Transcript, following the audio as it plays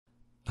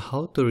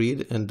How to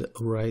read and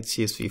write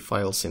CSV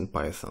files in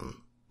Python.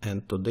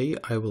 And today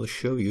I will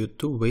show you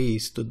two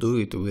ways to do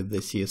it with the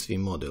CSV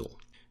module.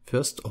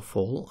 First of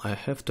all, I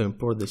have to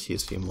import the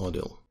CSV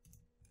module.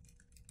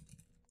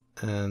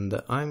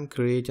 And I'm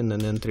creating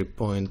an entry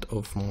point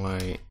of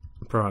my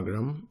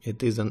program.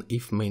 It is an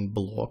if main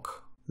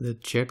block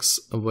that checks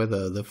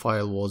whether the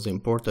file was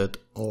imported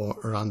or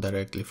run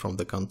directly from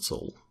the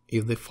console.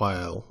 If the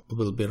file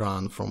will be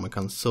run from a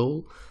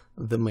console,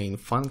 the main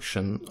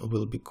function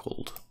will be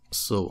called.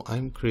 So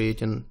I'm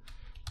creating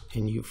a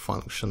new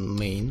function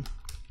main,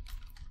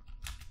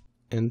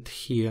 and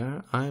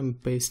here I'm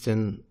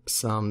pasting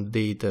some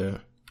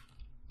data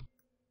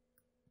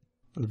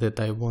that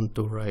I want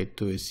to write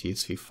to a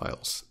CSV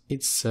files.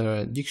 It's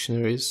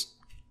dictionaries.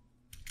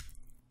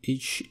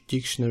 Each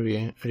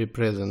dictionary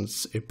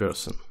represents a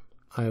person.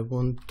 I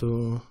want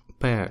to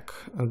pack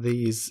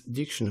these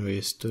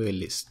dictionaries to a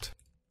list.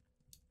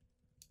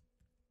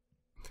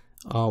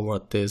 Our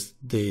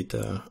test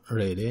data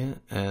ready,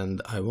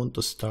 and I want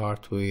to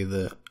start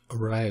with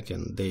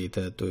writing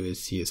data to a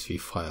CSV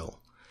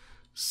file.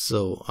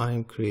 So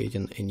I'm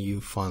creating a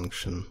new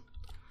function.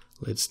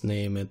 Let's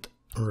name it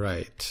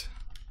write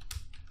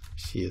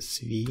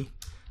CSV,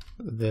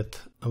 that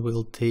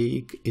will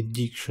take a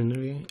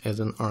dictionary as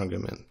an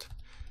argument.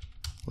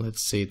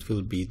 Let's say it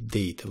will be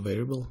data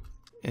variable,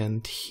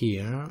 and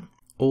here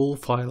all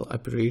file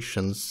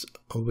operations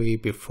we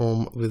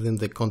perform within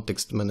the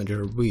context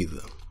manager with.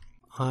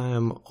 I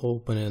am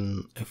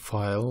opening a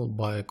file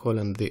by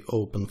calling the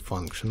open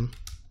function.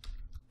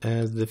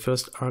 As the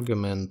first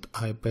argument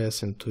I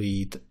pass into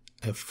it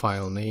a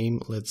file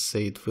name. Let's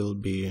say it will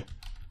be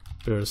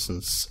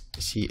persons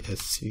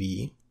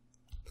CSV.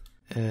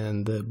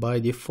 And by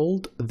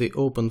default, the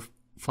open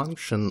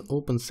function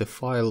opens a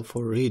file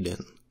for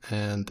reading,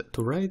 and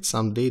to write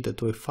some data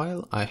to a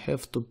file, I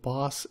have to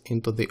pass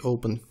into the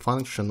open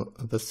function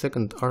the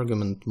second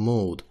argument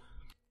mode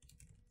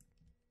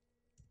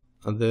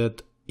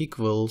that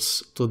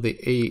equals to the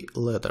A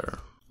letter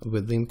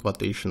within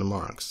quotation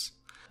marks.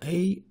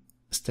 A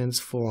stands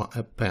for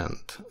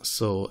append,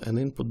 so an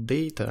input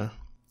data,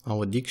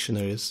 our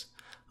dictionaries,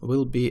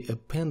 will be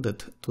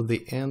appended to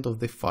the end of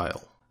the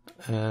file.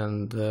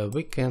 And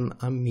we can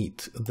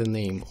omit the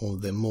name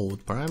of the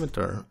mode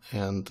parameter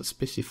and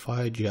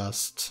specify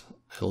just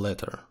a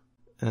letter.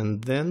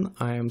 And then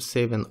I am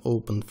saving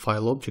open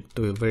file object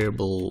to a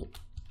variable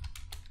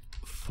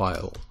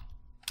file.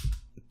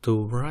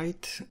 To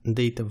write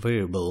data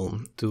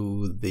variable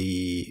to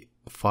the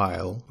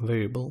file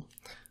variable,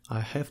 I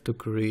have to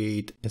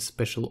create a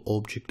special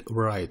object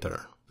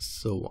writer.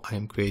 So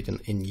I'm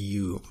creating a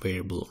new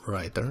variable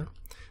writer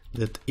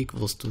that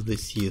equals to the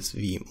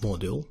CSV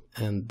module,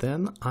 and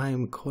then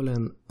I'm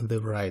calling the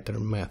writer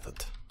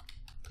method.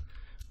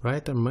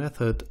 Writer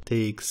method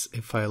takes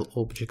a file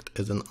object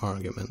as an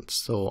argument,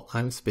 so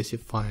I'm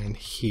specifying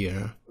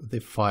here the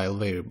file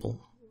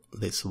variable,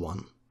 this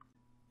one.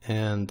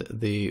 And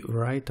the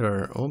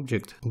writer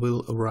object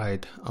will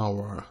write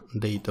our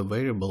data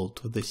variable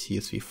to the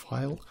CSV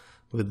file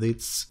with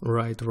its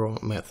write raw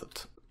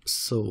method.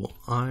 So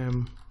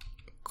I'm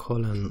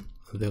calling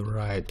the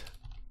write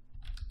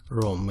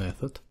raw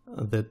method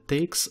that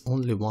takes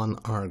only one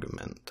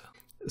argument.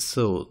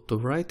 So to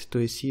write to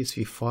a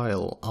CSV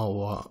file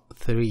our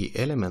three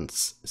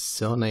elements,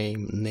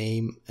 surname,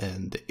 name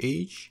and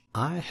age,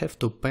 I have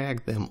to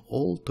pack them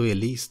all to a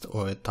list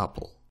or a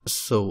tuple.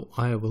 So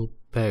I will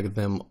pack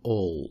them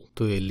all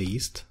to a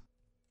list,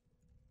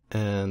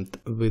 and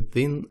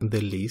within the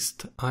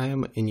list I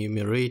am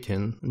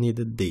enumerating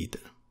needed data.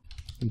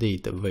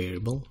 Data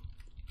variable,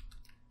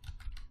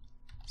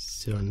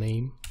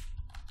 surname,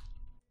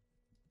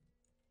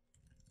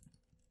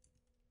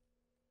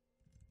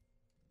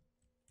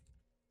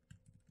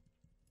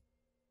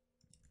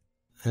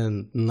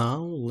 and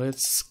now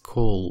let's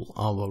call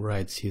our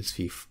write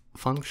CSV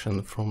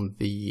function from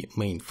the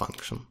main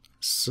function.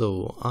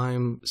 So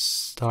I'm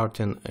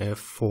starting a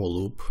for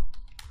loop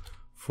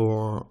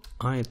for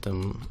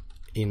item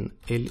in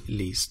L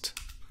list.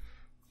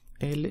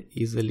 L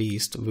is a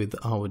list with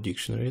our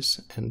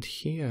dictionaries, and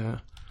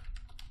here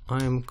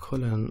I'm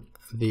calling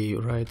the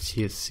write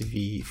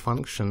CSV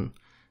function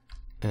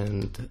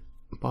and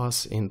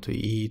pass into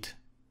it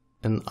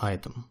an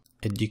item,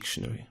 a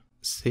dictionary.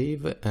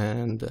 Save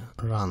and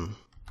run,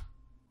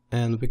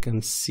 and we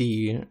can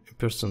see a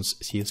person's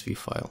CSV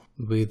file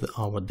with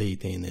our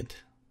data in it.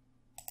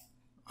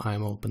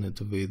 I'm opening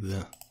it with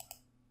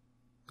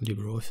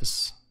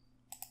LibreOffice,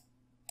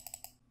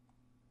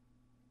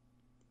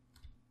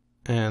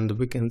 and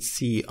we can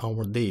see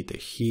our data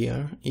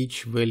here,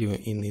 each value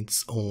in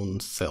its own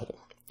cell.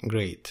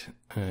 Great,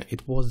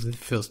 it was the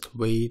first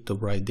way to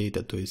write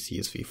data to a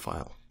CSV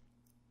file.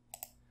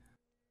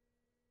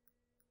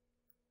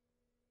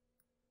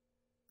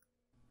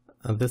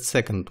 The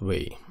second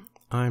way,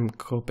 I'm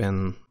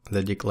copying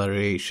the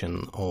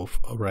declaration of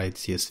write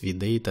CSV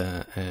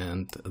data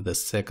and the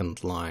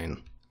second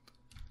line.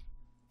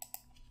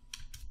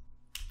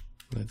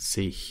 Let's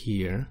say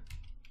here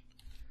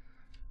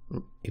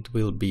it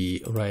will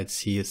be write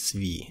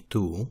CSV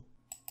to,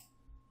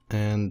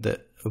 and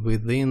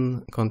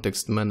within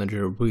context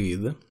manager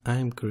with,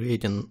 I'm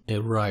creating a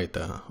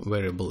writer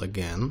variable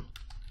again.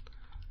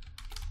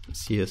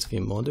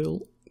 CSV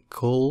module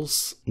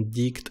calls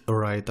dict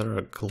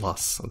writer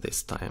class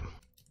this time.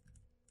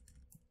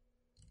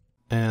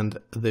 And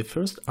the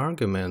first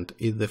argument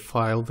is the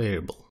file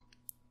variable.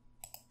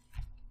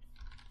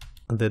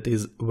 That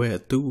is where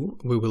to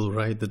we will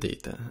write the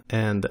data.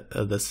 And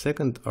the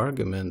second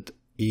argument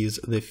is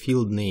the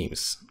field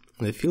names.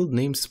 The field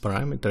names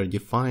parameter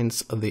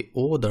defines the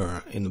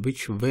order in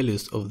which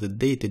values of the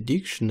data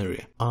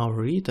dictionary are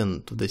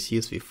written to the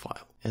CSV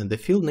file. And the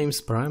field names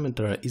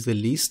parameter is a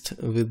list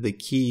with the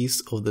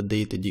keys of the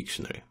data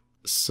dictionary.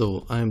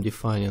 So I'm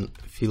defining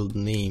field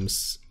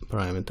names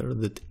parameter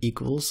that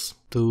equals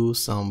to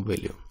some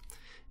value.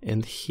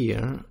 And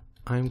here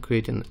I'm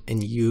creating a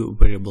new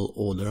variable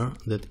order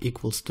that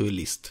equals to a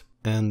list.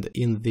 And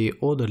in the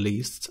order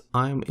list,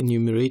 I'm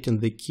enumerating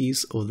the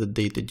keys of the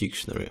data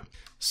dictionary.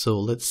 So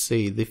let's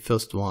say the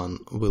first one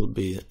will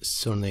be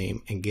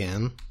surname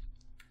again,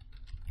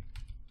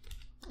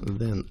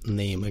 then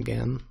name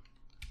again,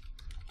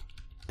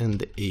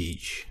 and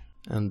age.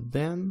 And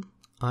then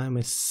I'm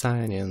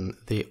assigning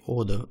the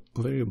order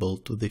variable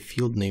to the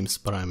field names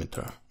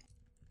parameter.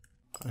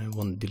 I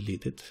won't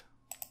delete it.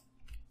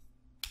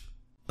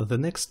 The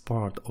next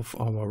part of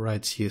our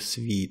write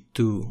CSV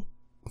to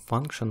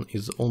function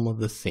is almost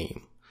the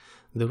same.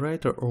 The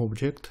writer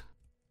object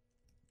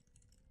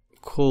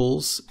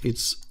calls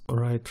its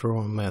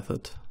writeRaw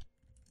method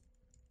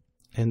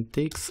and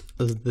takes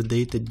as the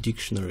data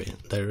dictionary,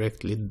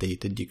 directly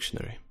data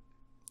dictionary.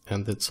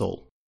 And that's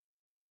all.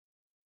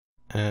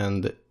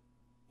 And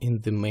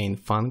in the main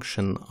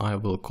function, I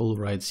will call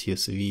write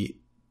CSV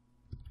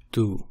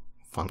to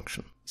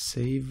function.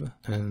 Save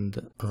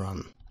and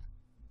run.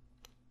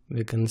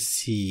 We can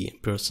see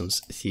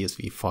person's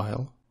CSV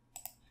file.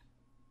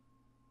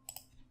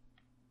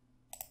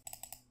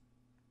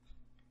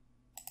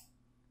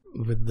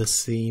 With the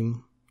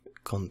same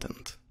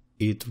content.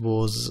 It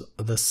was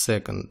the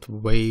second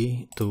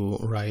way to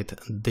write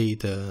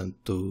data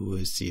to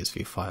a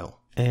CSV file.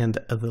 And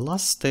the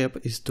last step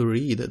is to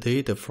read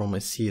data from a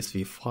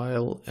CSV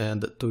file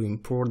and to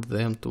import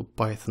them to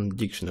Python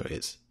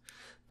dictionaries.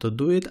 To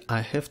do it,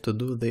 I have to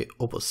do the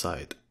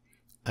opposite.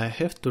 I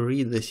have to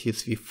read the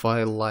CSV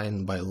file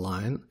line by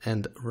line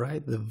and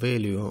write the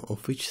value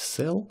of each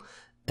cell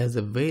as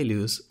the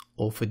values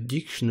of a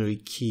dictionary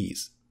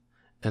keys,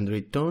 and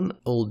return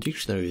all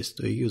dictionaries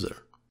to a user.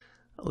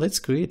 Let's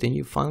create a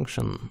new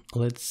function.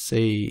 Let's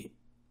say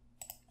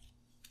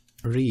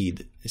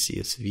read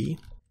CSV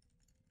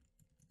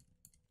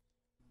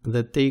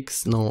that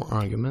takes no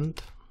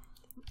argument,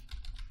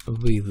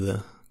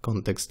 with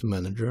context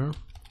manager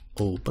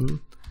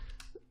open.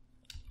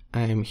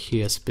 I am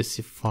here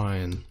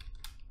specifying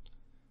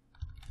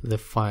the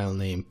file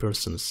name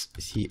person's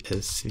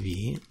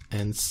CSV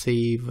and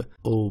save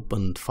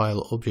opened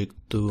file object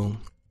to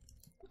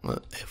a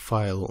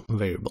file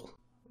variable.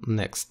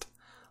 Next,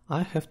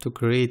 I have to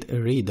create a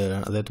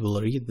reader that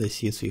will read the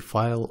CSV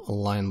file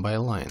line by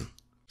line.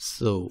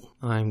 So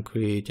I'm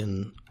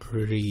creating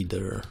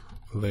reader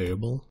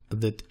variable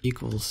that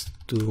equals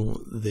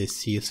to the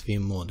CSV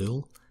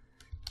module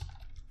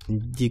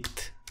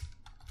dict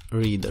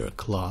reader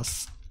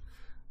class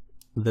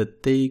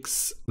that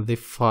takes the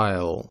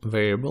file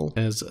variable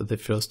as the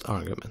first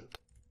argument.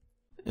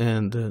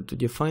 And to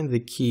define the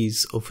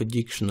keys of a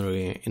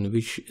dictionary in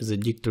which the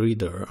dict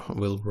reader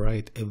will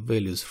write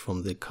values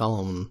from the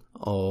column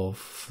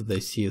of the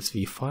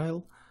CSV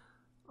file,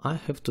 I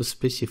have to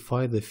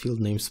specify the field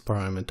names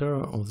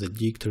parameter of the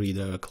dict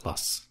reader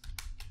class.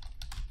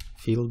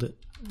 Field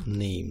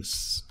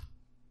names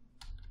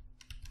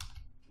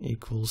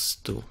equals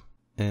to.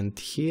 And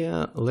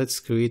here let's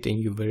create a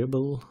new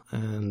variable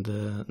and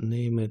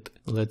name it,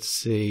 let's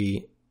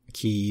say,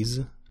 keys.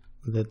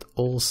 That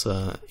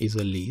also is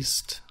a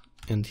list,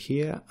 and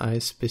here I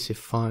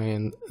specify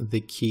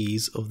the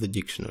keys of the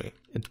dictionary.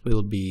 It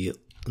will be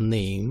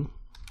name,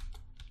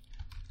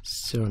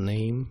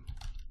 surname,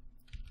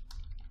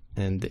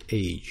 and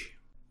age.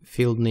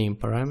 Field name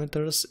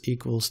parameters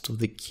equals to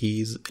the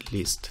keys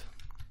list.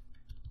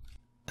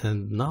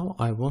 And now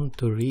I want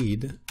to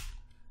read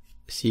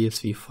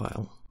CSV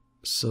file.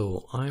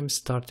 So I'm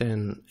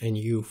starting a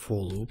new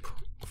for loop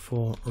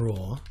for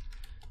raw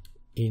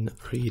in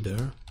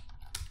reader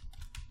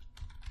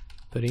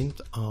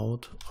print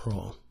out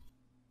raw,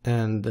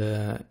 and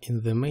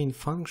in the main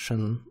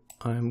function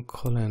I'm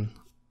calling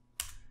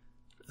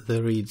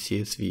the read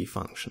CSV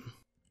function.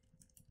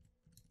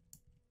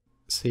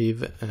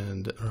 Save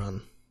and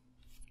run.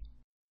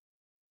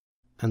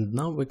 And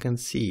now we can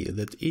see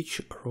that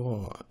each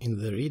row in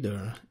the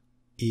reader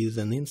is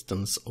an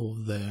instance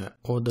of the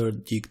order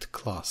dict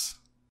class.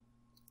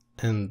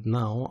 And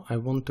now I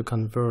want to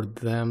convert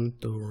them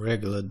to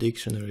regular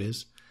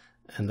dictionaries,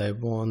 and I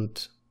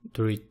want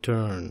to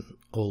return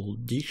all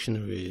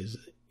dictionaries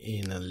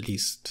in a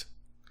list.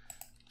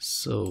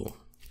 So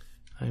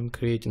I'm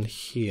creating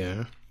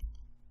here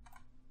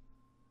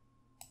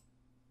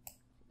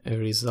a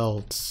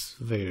results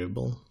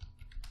variable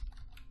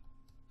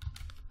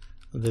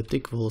that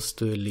equals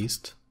to a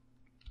list.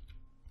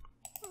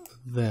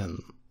 Then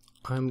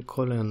I'm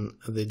calling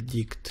the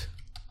dict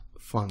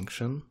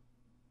function,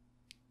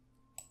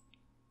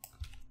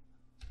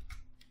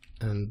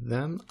 and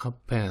then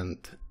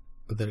append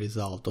the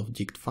result of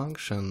dict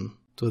function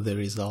to the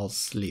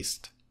results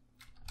list.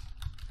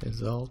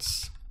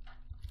 Results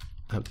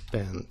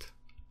append,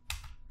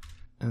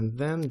 and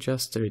then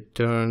just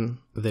return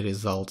the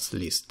results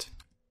list.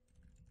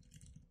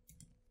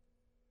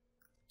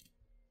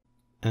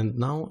 And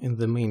now in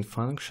the main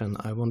function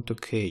I want to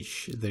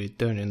catch the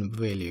returning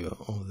value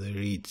of the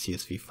read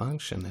CSV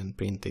function and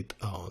print it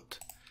out.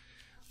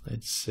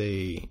 Let's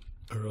say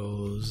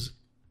rows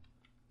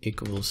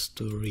equals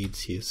to read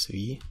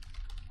CSV,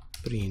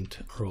 print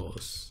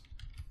rows.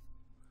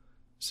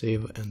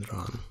 Save and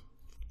run.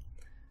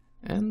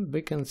 And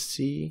we can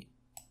see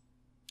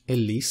a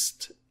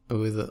list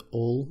with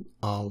all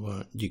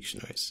our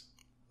dictionaries,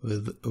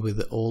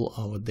 with all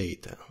our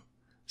data.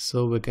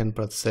 So we can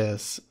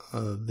process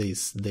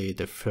this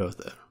data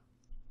further.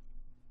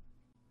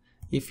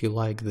 If you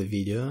like the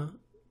video,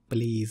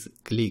 please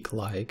click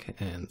like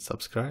and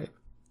subscribe.